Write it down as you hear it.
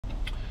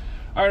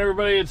All right,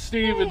 everybody, it's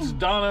Steve, it's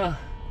Donna,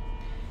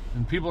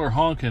 and people are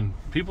honking.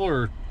 People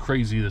are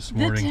crazy this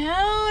morning. The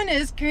town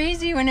is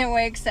crazy when it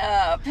wakes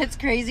up. It's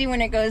crazy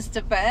when it goes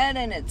to bed,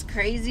 and it's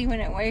crazy when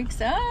it wakes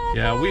up.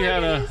 Yeah, we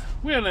had an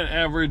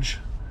average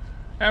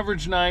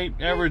night,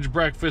 average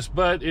breakfast,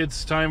 but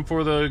it's time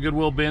for the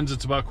Goodwill bins.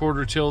 It's about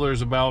quarter till.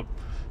 There's about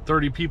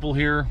 30 people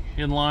here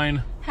in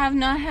line. Have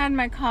not had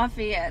my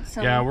coffee yet,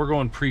 so yeah, we're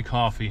going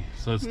pre-coffee,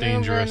 so it's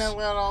dangerous. Moving a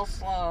little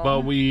slow.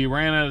 But we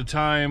ran out of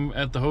time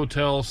at the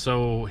hotel,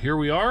 so here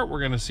we are. We're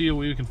going to see what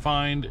we can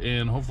find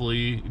and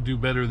hopefully do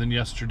better than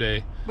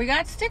yesterday. We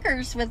got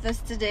stickers with us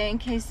today in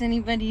case see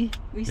anybody.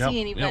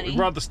 Yep, we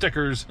brought the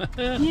stickers.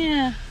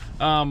 Yeah.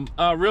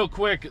 Real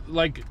quick,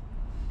 like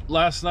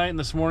last night and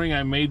this morning,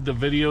 I made the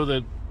video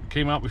that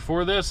came out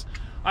before this.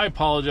 I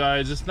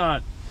apologize. It's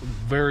not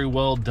very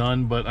well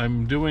done, but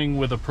I'm doing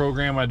with a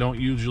program I don't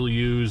usually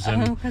use,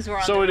 and we're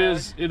on so the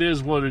road. it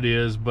is what it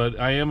is. But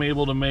I am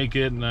able to make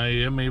it, and I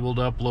am able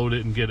to upload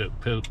it and get it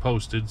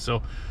posted.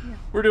 So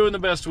we're doing the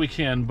best we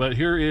can. But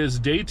here is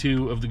day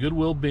 2 of the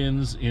Goodwill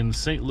bins in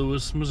St.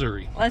 Louis,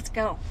 Missouri. Let's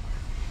go.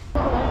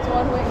 That's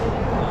one way.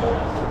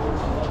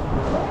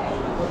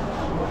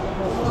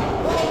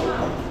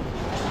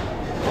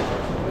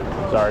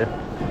 Sorry.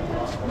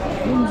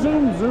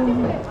 Zoom,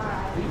 zoom.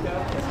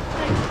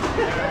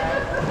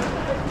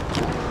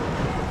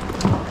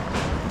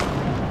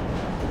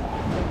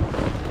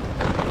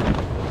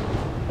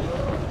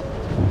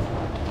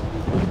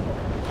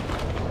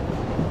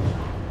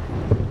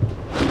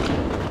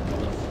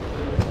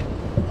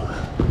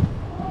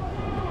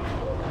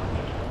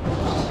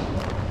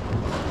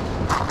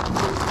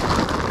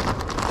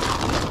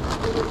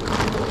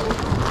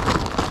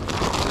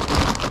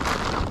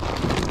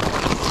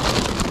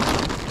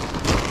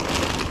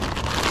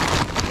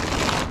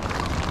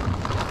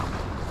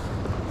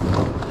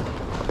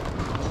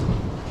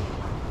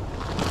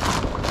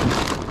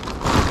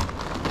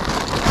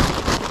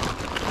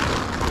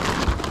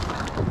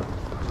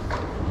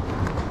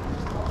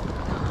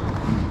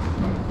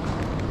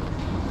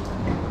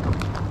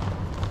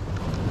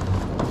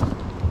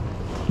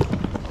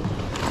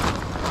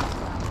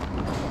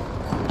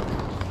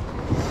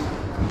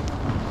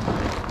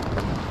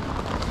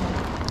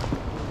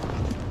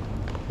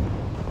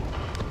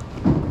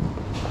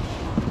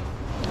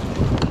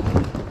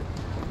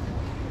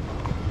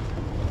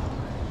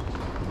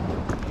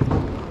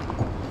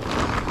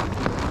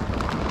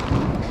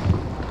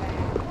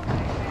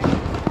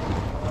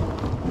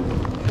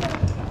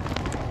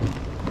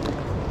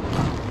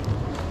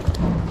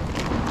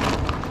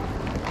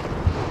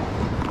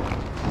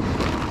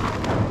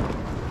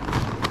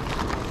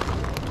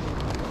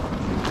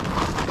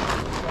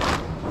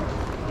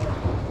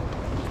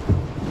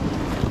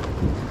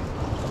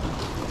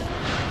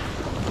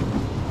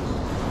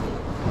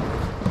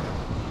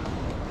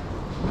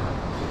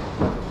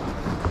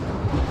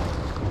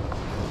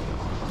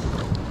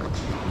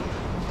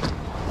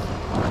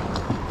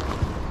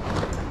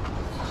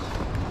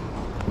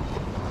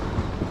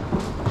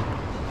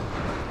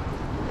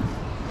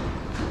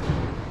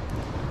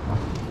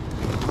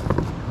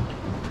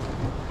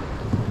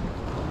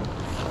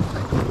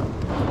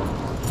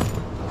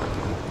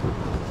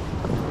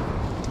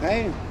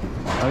 Hey.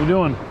 How you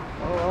doing?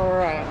 All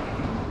right.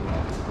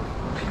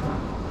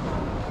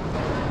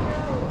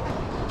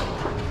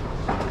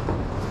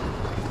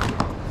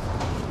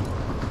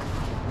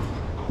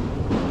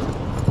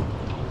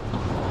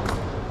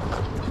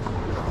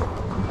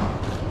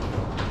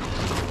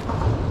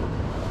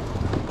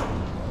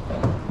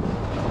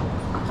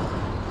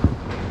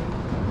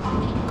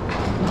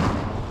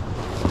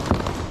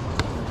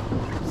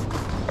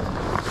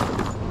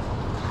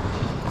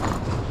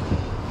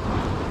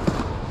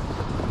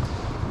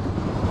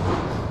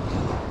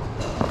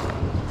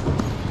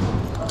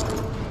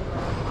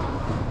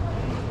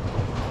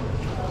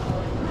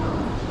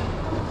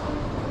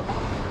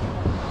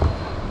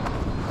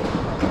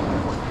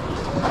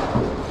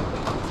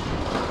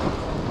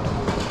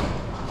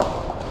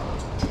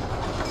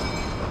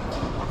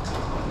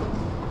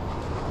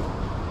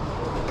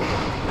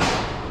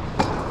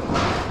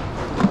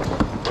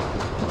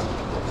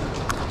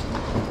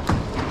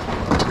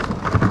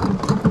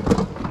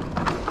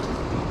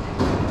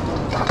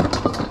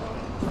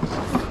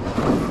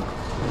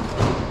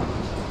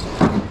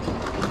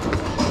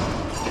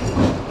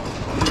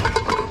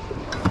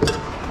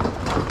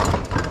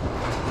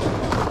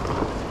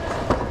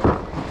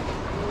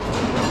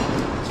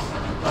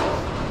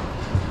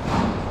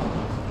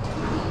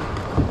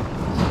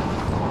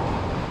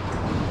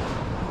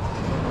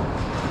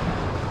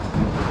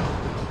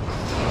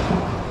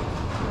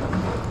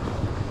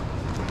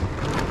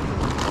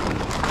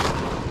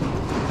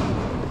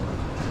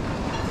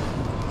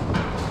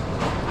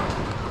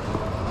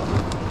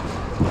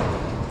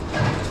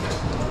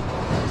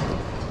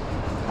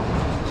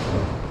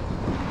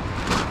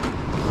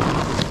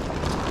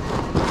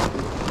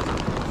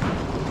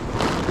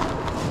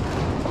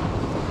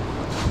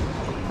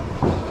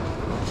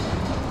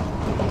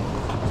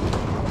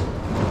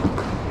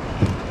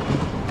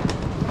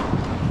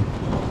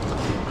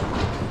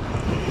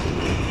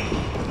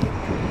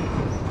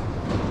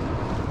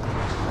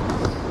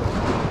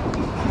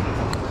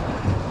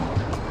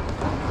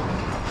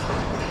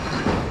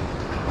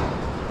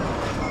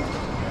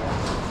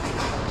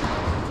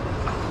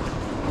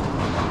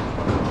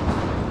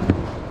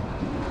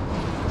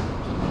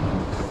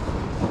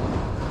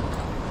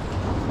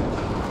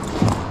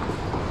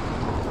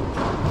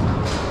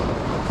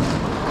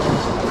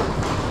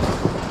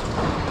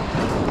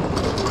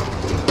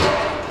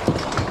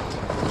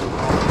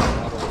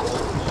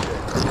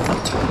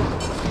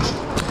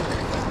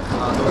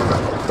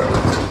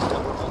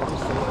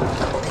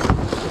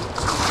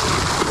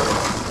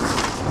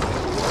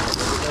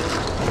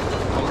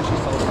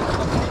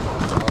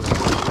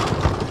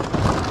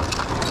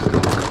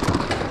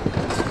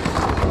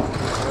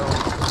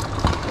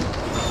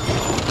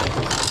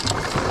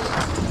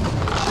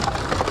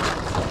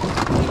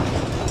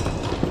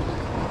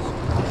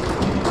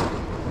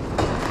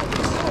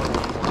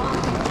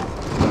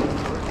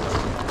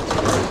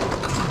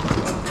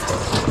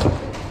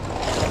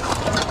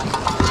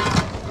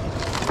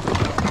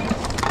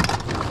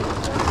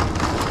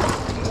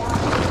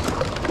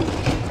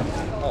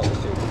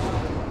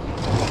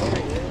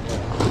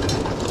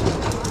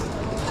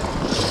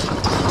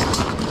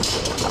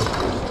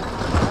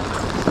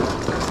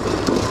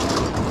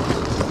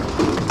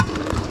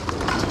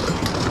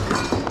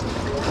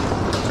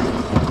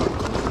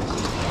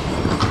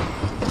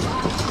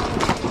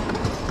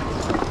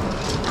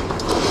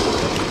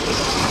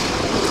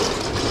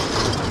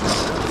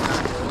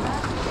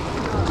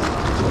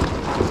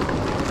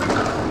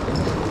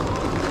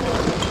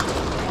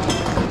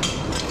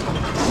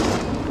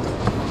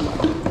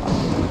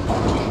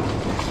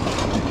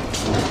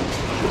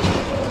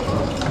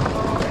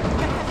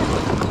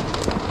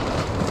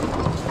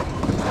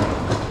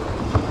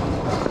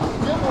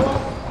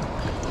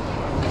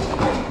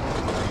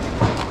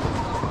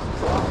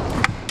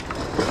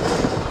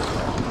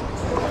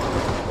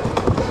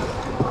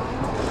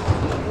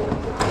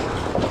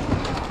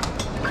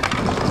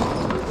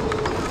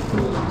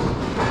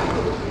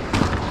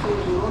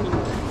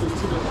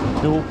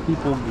 Kill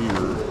People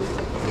gear.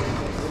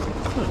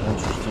 What an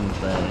interesting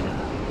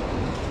thing.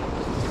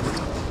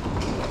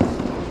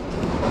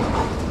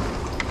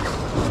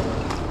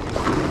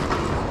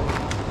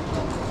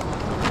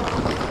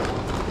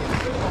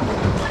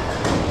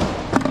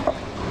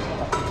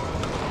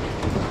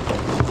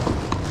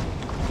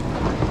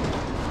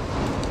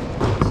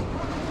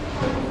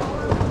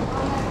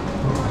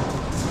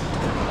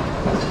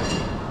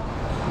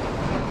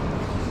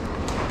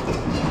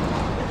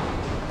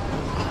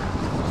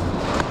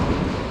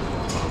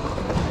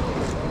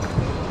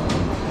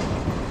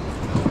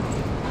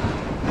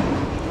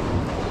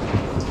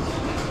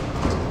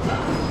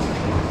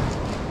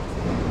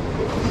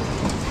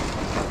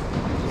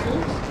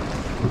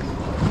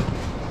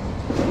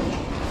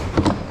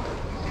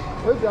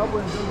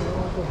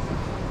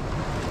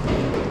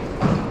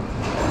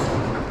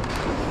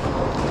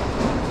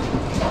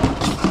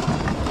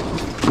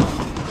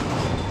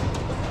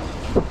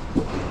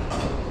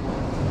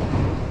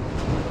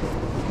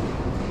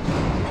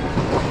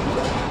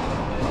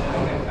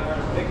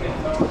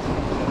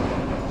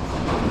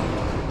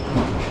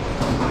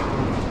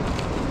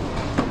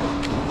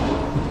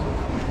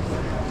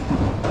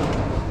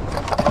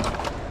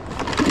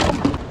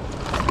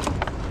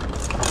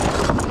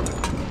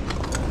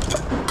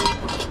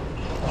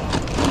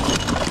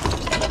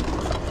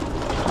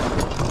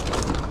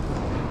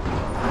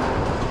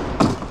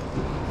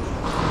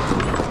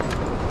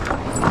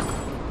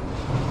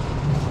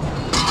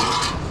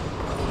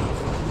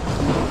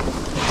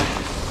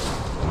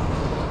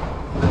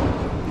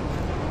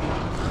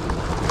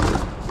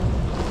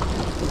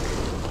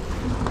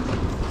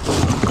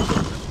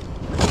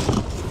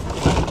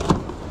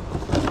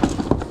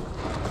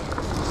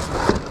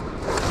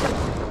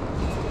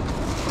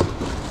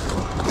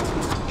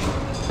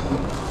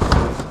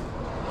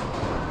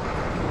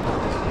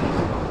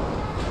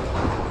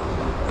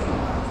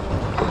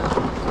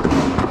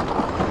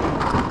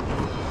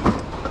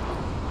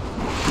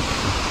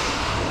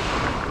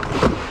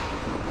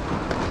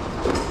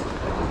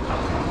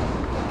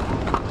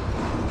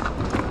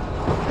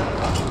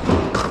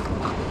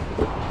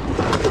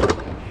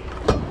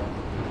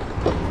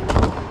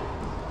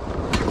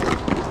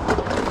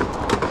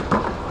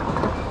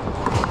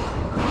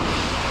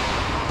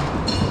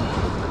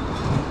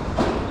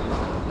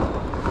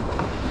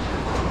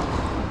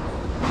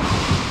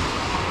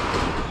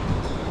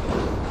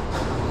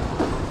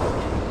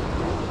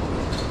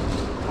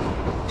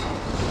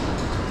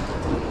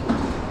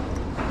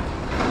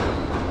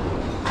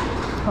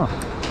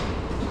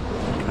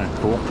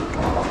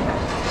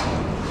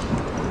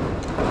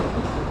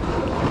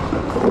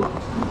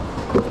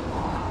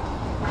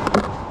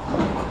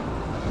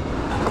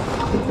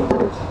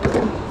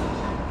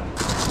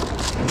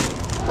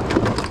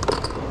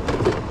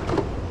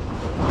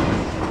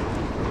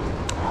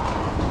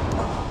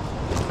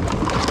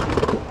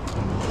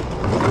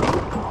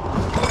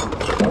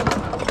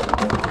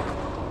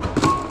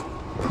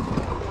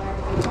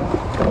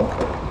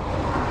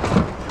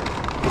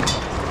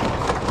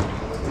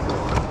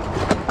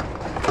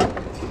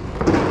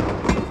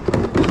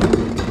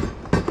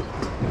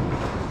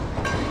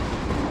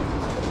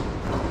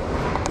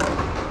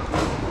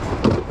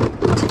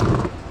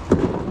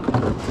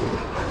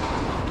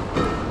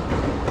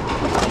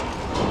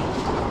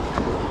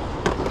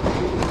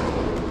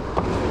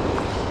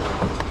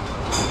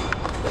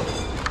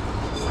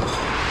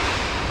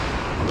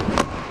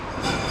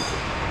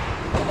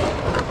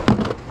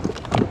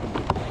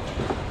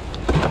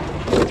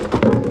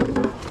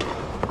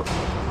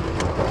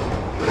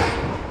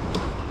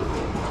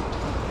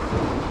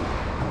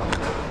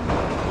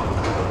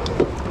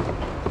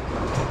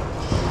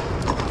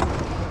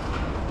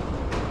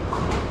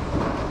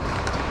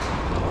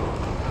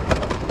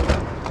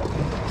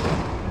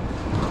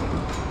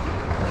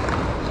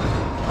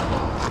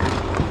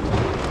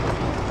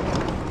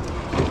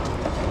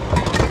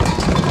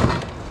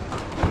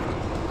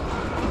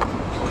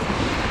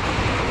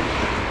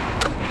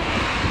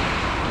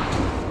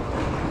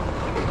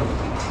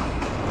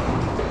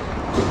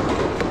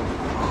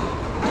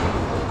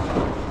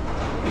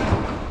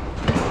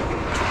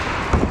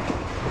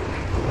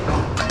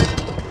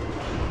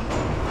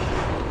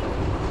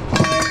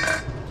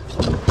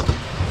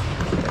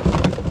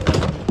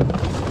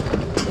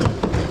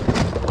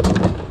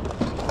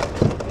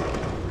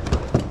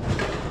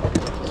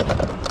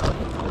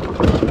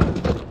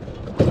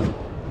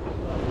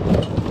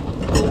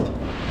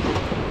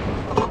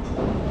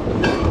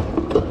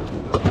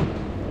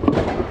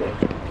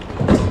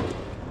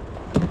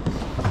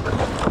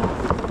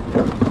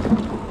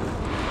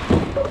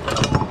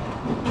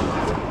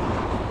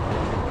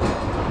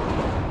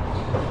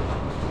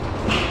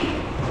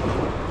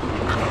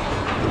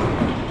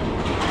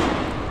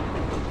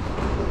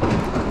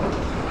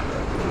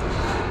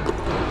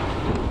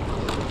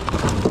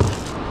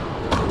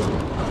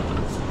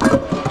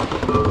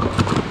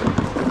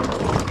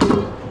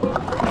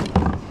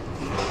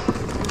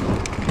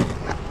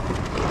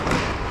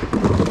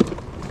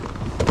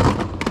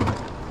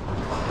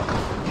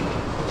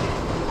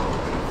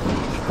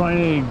 find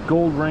any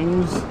gold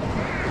rings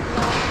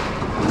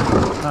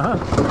Uh-huh.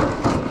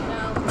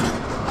 No.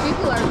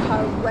 People are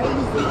crazy at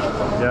the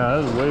moment.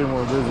 Yeah, that's way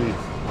more busy.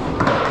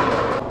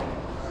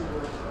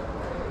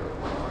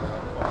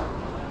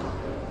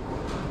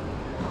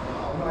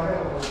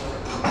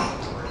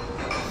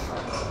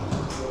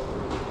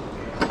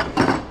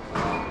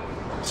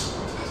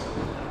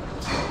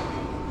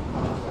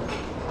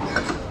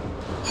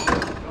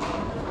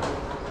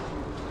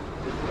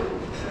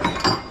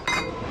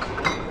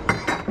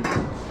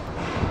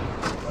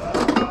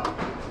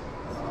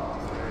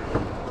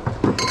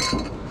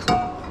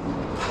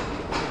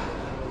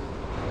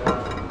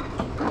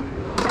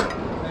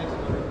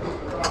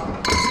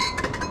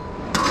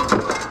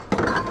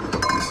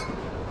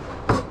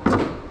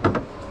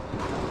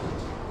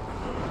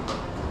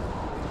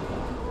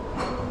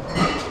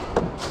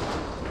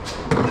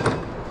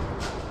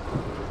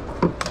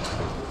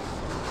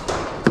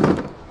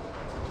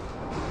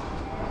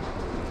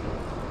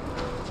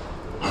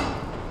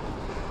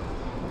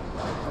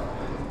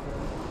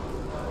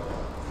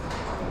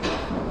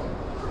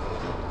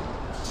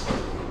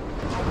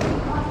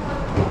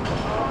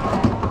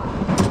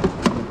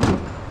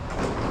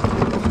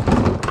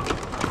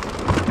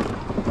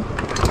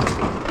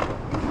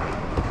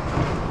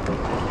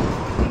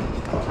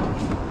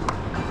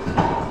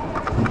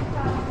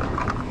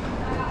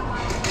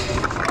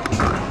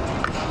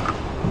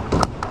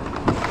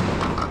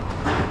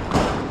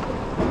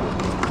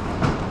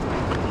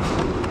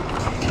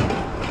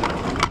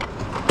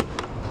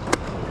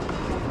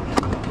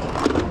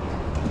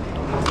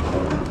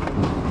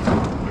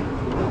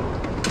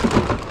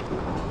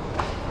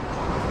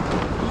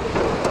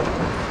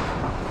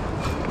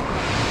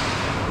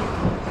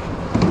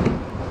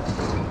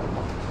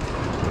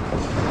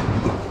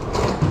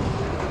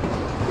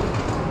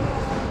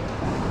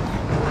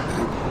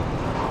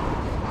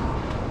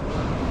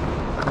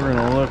 We're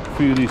gonna look a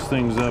few of these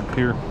things up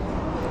here.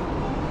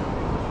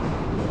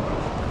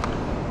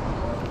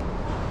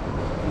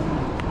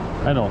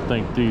 I don't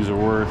think these are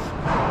worth.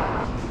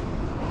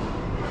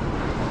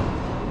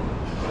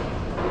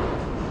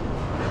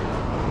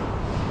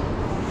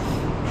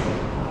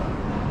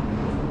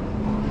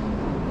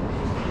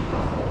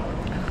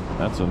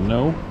 That's a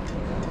no.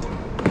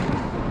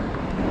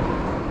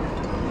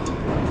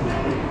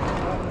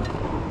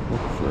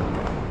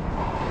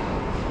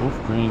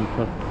 Wolf Grain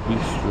Pup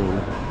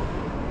Bistro.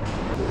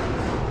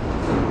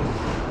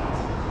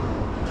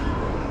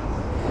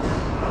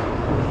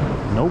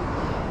 Nope.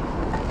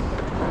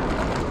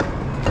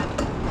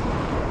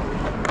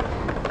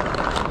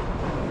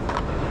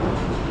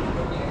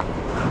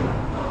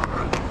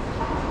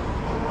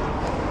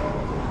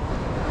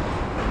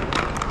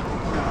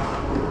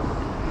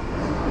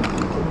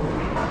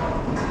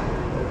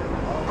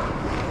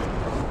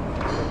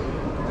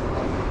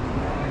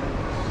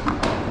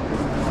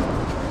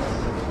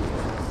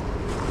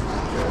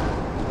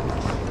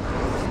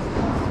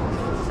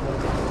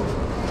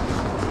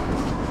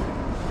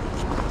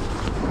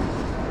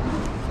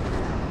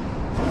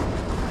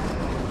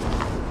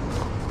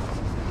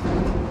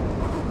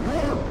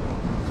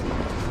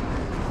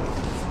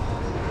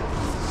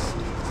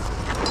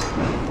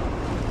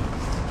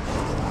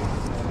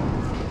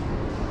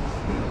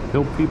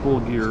 Hill People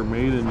gear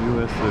made in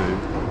USA.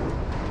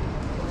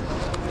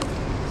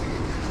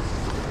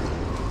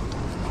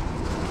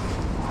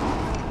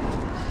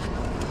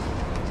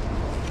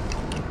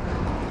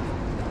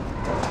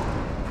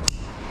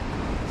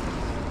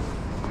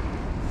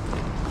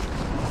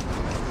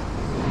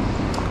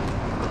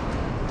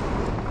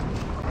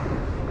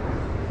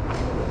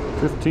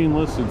 $15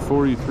 listed,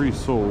 43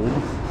 sold.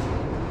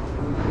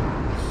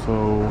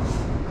 So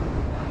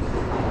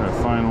gotta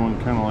find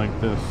one kind of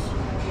like this.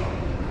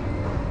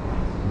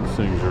 These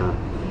things are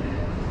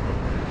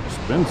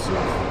expensive.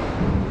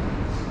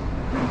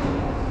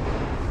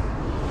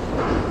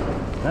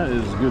 That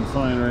is a good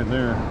find right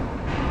there.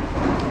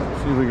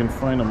 See if we can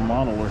find a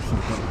model or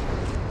something.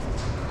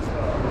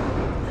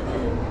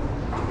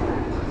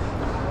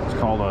 It's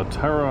called a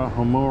Terra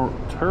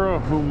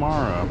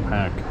Humara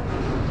pack.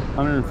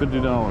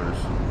 $150.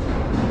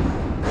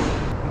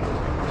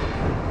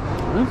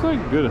 It's like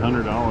a good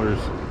 $100,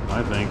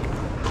 I think.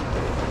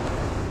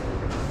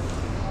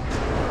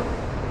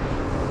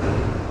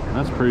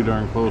 That's pretty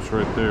darn close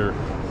right there.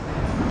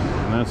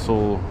 And that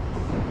sold,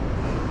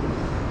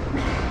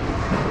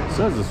 it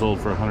says it sold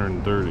for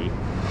 $130.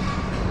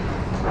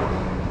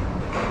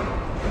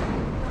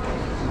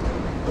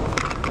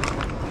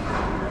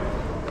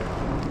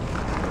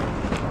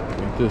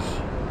 Like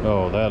this.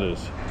 Oh, that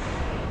is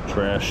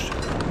trashed.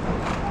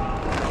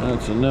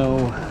 That's a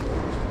no.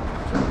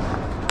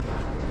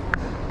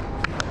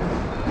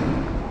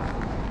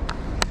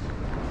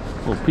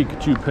 Little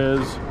Pikachu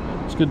Pez.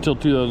 It's good till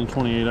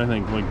 2028, I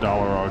think, like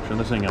dollar auction.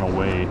 This ain't gonna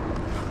weigh.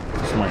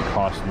 This might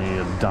cost me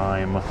a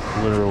dime,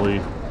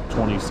 literally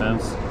 20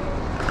 cents.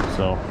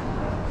 So,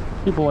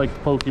 people like the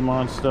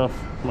Pokemon stuff.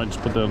 Might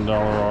just put that in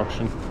dollar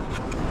auction.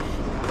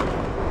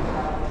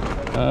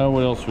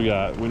 What else we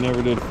got? We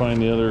never did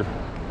find the other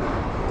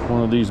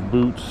one of these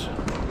boots.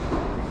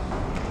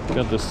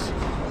 Got this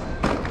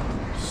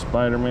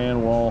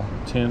Spider-Man wall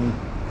tin.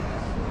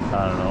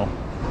 I don't know.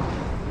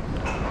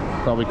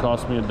 Probably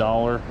cost me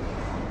 $1.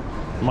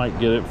 Might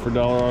get it for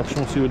dollar auction.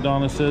 We'll see what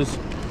Donna says.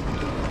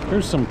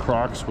 There's some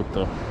Crocs with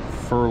the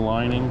fur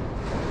lining.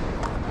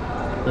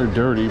 They're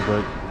dirty,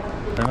 but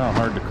they're not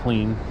hard to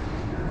clean.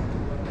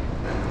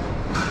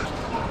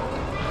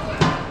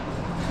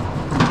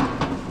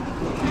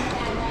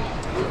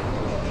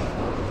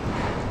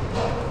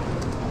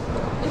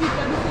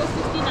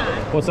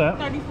 What's that?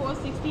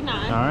 $34.69.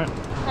 All right.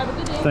 Have a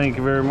good day. Thank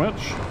you very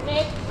much.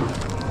 Next.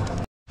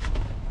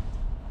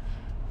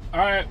 All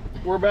right,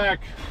 we're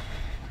back.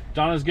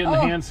 Donna's getting the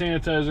hand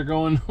sanitizer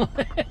going.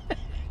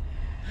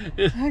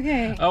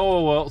 Okay.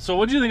 Oh, well. So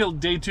what do you think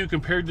of day 2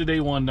 compared to day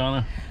 1,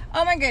 Donna?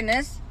 Oh my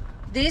goodness.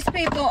 These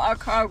people are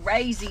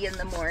crazy in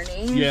the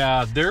morning.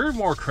 Yeah, they're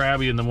more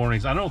crabby in the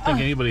mornings. I don't think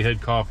anybody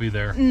had coffee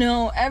there.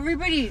 No,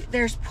 everybody,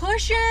 there's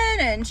pushing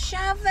and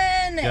shoving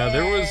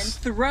and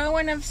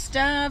throwing of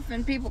stuff,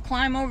 and people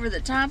climb over the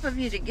top of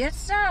you to get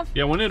stuff.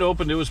 Yeah, when it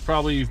opened, it was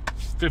probably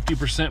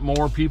 50%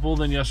 more people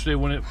than yesterday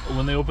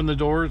when they opened the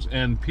doors,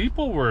 and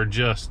people were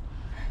just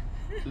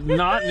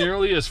not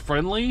nearly as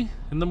friendly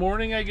in the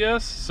morning, I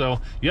guess. So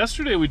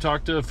yesterday we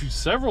talked to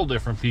several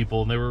different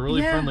people, and they were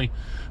really friendly.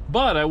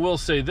 But I will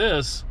say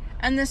this.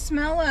 And the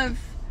smell of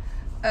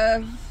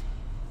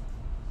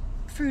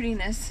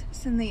fruitiness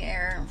is in the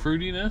air.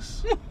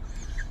 Fruitiness?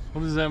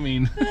 What does that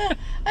mean? I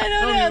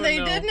don't know. They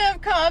didn't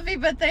have coffee,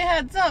 but they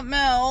had something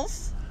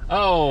else.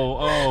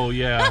 Oh,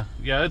 yeah.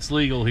 Yeah, it's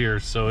legal here,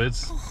 so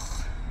it's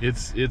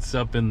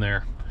up in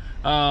there.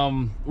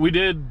 We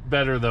did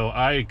better, though.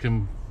 I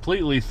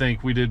completely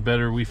think we did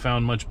better. We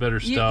found much better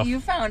stuff.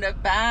 You found a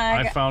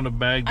bag. I found a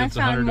bag that's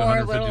 $100 to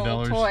 $150.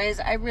 Little toys.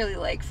 I really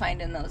like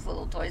finding those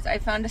little toys. I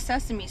found a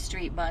Sesame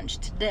Street bunch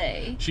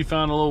today. She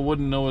found a little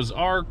wooden Noah's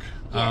Ark.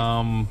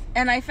 Yes.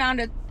 And I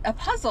found a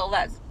puzzle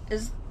that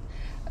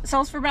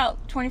sells for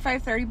about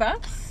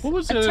 $25-$30. What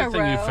was the other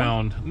thing you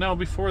found? No,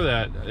 before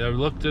that, I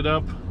looked it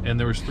up, and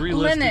there was 3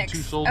 listed, 2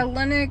 sold. A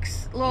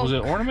Linux little. Was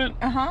it ornament?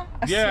 A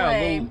sleigh.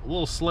 Sleigh.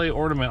 Little sleigh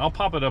ornament. I'll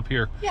pop it up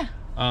here. Yeah.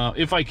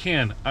 If I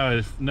can.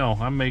 I don't know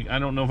if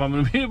I'm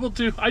going to be able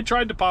to. I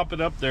tried to pop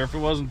it up there. If it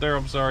wasn't there,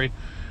 I'm sorry.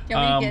 You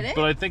want me to get it?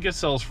 But I think it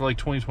sells for like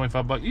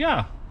 $20-$25.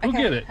 Yeah, go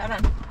get it. Hold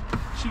on.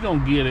 She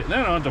gonna get it.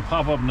 I don't have to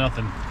pop up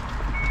nothing.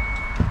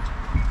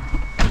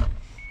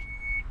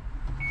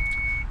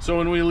 So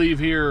when we leave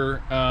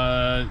here,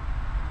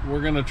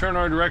 we're gonna turn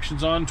our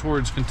directions on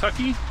towards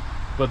Kentucky.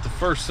 But the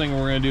first thing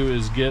we're gonna do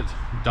is get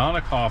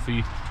Donna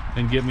coffee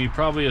and get me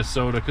probably a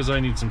soda because I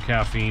need some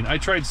caffeine. I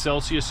tried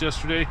Celsius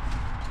yesterday.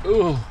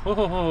 Ooh,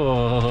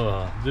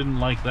 didn't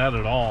like that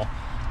at all.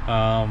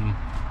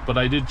 But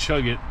I did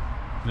chug it,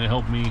 and it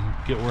helped me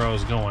get where I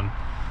was going.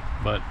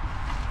 But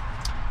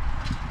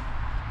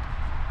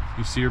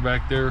you see her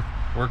back there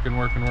working.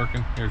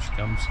 Here she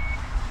comes.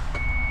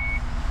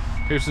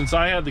 Here, since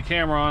I had the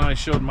camera on, I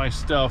showed my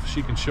stuff.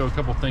 She can show a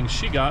couple things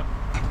she got.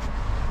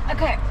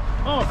 Okay.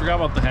 Oh, I forgot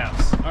about the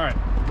hats. All right.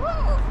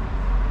 Whoa.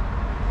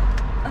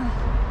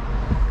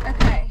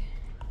 Okay.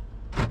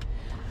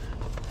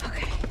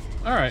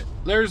 All right.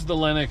 There's the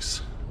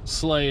Lennox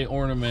sleigh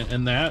ornament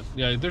and that.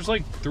 Yeah, there's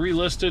like 3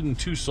 listed and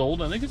 2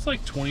 sold. I think it's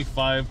like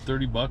 $25-$30,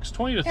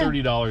 $20 to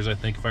 $30, I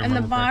think, if I remember correctly. And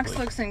the box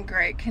looks in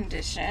great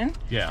condition.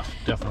 Yeah,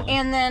 definitely.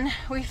 And then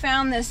we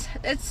found this.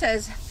 It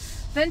says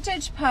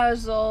vintage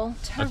puzzle.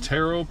 A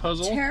tarot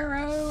puzzle?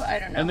 Tarot, I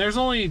don't know. And there's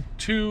only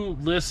 2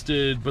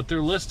 listed, but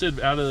they're listed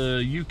out of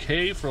the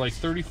UK for like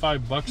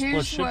 $35 plus shipping.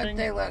 Here's what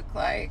they look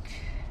like.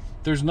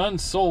 There's none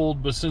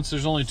sold, but since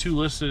there's only 2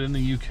 listed in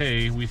the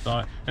UK, we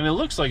thought, and it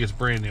looks like it's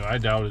brand new. I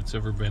doubt it's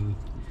ever been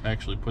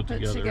actually put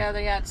together.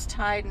 Yeah, it's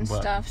tied and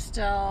stuff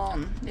still,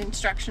 and the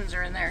instructions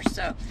are in there,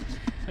 so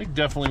I think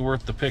definitely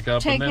worth the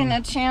pickup. Taking and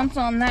then a chance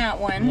on that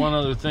one. One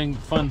other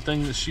fun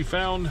thing that she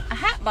found. A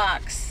hat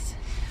box,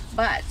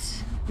 but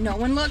no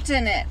one looked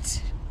in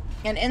it.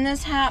 And in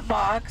this hat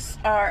box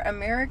are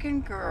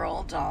American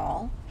Girl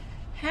doll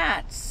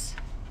hats.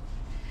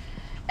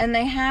 And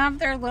they have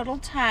their little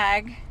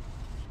tag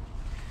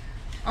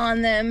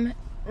on them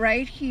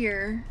right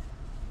here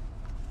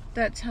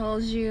that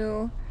tells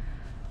you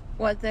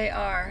what they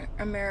are.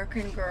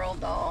 American Girl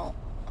doll.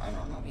 I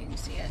don't know if you can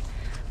see it.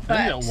 But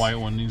I think that white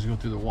one needs to go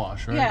through the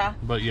wash, right? Yeah.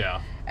 But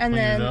yeah. And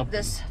then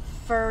this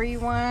furry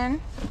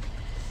one.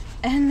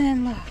 And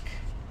then look.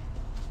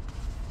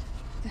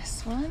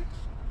 This one.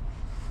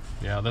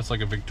 Yeah, that's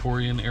like a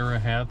Victorian era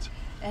hat.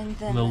 And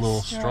then the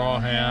little straw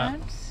hat.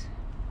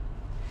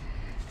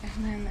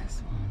 And then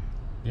this one.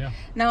 Yeah.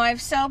 Now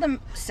I've sailed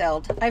them. I've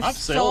sailed them. I've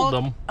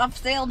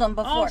sailed them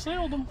before. I've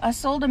sailed them. I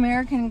sold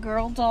American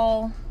Girl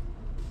doll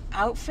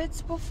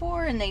outfits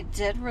before, and they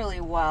did really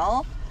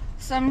well.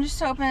 So I'm just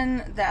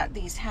hoping that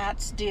these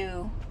hats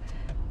do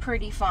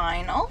pretty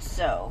fine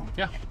also.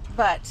 Yeah.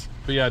 But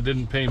yeah, I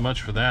didn't pay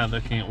much for that.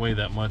 That can't weigh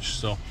that much,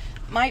 so.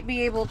 Might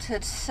be able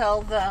to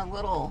sell the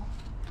little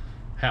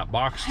hat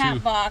box too.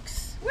 Hat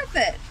box with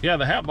it. Yeah,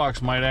 the hat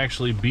box might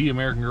actually be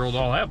American Girl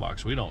doll hat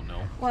box. We don't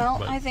know. Well,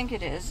 but I think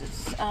it is.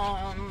 It's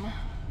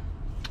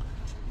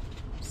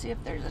see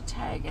if there's a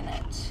tag in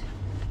it.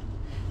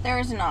 There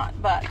is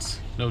not, but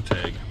No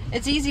tag.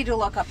 it's easy to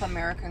look up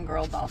American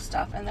Girl doll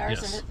stuff, and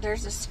Yes.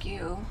 there's a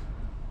SKU.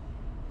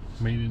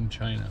 Made in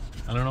China.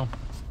 I don't know.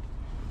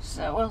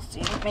 So we'll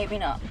see. Maybe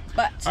not.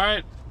 But All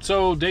right.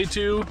 So day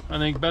 2, I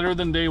think better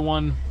than day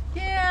 1.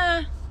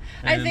 yeah,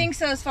 I And- think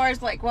so. As far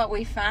as like what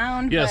we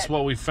found. Yes, but,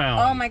 what we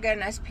found. oh my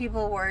goodness,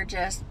 people were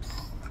just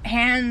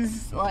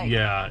hands like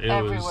Yeah, it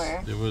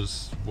everywhere.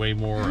 was way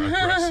more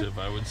aggressive,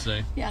 I would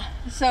say. Yeah.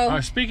 So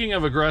Speaking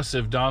of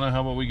aggressive, Donna,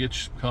 how about we get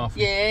you some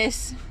coffee?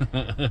 yes.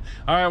 All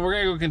right, we're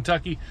gonna go to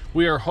Kentucky.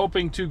 We are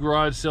hoping to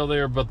garage sale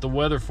there, but the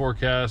weather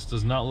forecast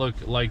does not look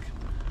like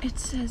It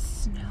says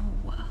snow.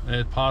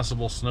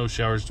 possible snow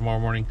showers tomorrow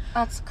morning.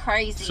 That's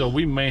crazy. So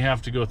we may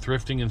have to go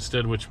thrifting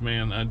instead. Which,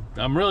 man,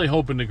 I'm really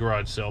hoping to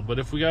garage sale. But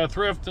if we got to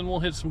thrift, then we'll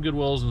hit some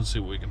Goodwills and see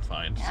what we can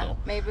find. yeah, So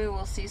maybe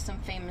we'll see some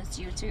famous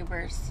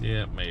YouTubers.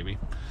 yeah, maybe.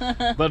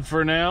 But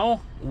for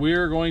now,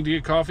 we're going to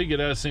get coffee, get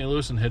out of St.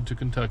 Louis, and head to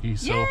Kentucky.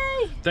 So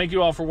Yay! thank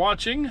you all for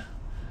watching.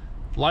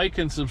 Like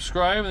and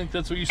subscribe. I think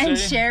that's what you say. And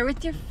share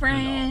with your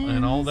friends.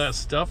 And all that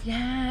stuff. Yes.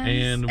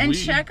 And And we-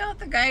 check out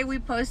the guy we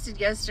posted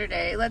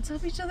yesterday. Let's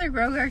help each other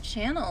grow our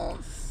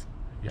channels.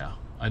 Yeah,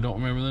 I don't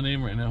remember the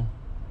name right now.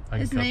 I can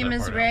His cut name that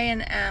is part Ray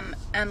and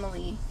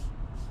Emily,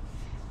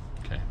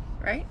 out. Okay.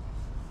 right?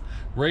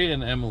 Ray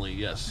and Emily,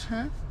 yes.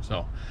 Huh?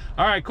 So,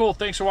 all right, cool.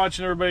 Thanks for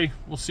watching, everybody.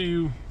 We'll see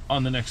you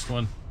on the next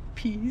one.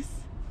 Peace.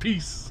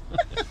 Peace.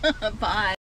 Bye.